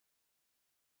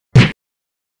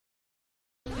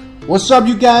What's up,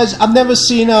 you guys? I've never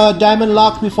seen a diamond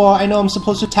lock before. I know I'm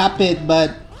supposed to tap it,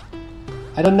 but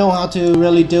I don't know how to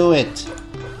really do it.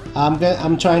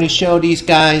 I'm trying to show these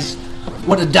guys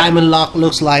what a diamond lock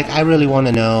looks like. I really want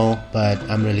to know, but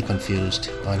I'm really confused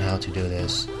on how to do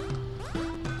this.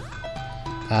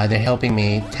 They're helping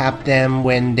me. Tap them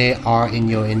when they are in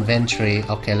your inventory.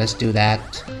 Okay, let's do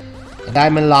that. A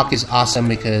diamond lock is awesome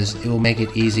because it will make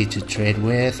it easy to trade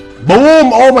with.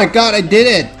 Boom! Oh my god, I did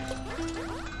it!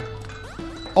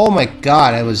 Oh my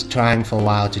god, I was trying for a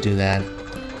while to do that.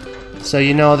 So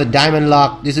you know, the diamond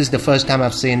lock, this is the first time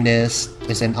I've seen this.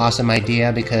 It's an awesome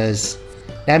idea because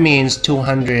that means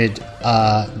 200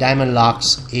 diamond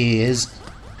locks is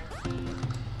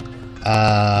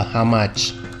how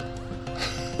much?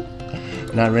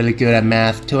 Not really good at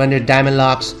math. 200 diamond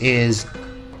locks is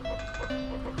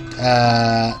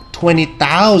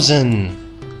 20,000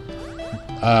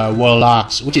 world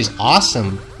locks, which is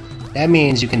awesome. That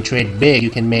means you can trade big, you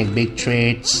can make big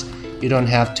trades. You don't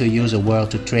have to use a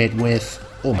world to trade with.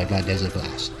 Oh my god, there's a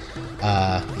glass.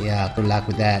 Yeah, good luck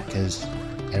with that because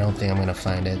I don't think I'm gonna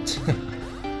find it.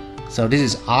 So this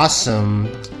is awesome.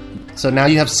 So now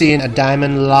you have seen a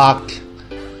diamond lock.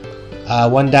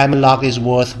 One diamond lock is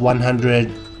worth 100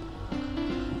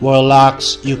 world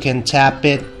locks. You can tap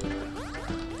it.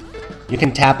 You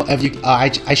can tap.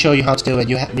 I show you how to do it.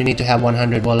 You need to have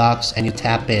 100 world locks, and you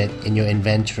tap it in your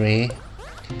inventory,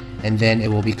 and then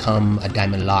it will become a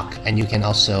diamond lock. And you can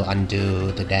also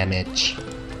undo the damage.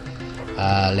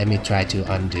 Let me try to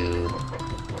undo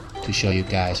to show you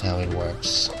guys how it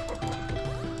works.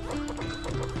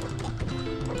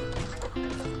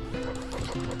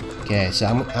 Okay, so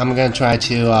I'm gonna try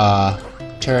to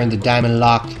turn the diamond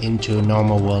lock into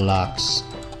normal world locks.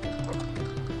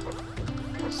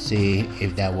 See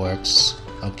if that works.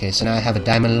 Okay, so now I have a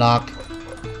diamond lock.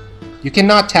 You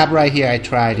cannot tap right here. I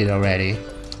tried it already.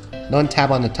 Don't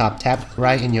tap on the top. Tap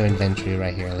right in your inventory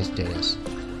right here. Let's do this.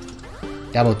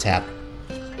 Double tap.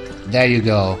 There you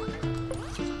go.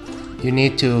 You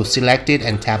need to select it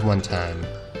and tap one time.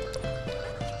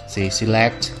 See,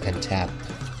 select and tap.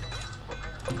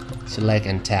 Select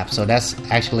and tap. So that's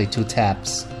actually 2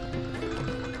 taps.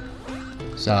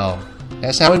 So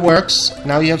that's how it works.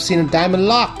 Now you have seen a diamond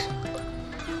lock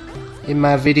in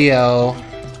my video.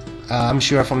 I'm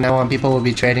sure from now on people will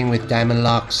be trading with diamond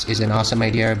locks. It's an awesome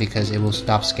idea because it will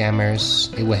stop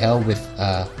scammers. It will help with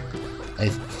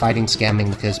fighting scamming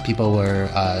because people were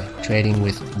trading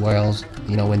with worlds.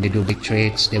 You know, when they do big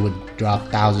trades, they would drop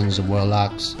thousands of world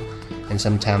locks, and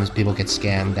sometimes people get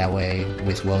scammed that way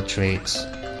with world trades.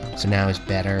 So now it's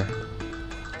better.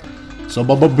 So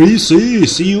Baba BC,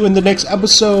 see you in the next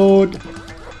episode.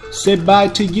 Say bye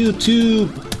to YouTube.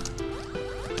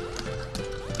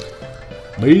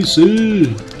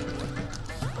 BC.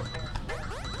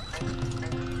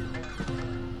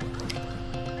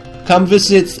 Come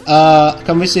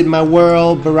visit my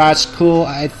world, Barrage Cool.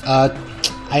 I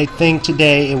think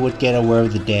today it would get a word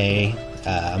of the day.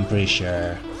 I'm pretty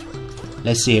sure.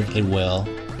 Let's see if it will.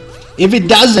 If it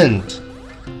doesn't,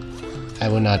 I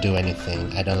will not do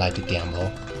anything. I don't like to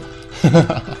gamble.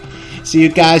 See you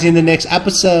guys in the next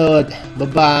episode. Bye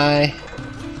bye.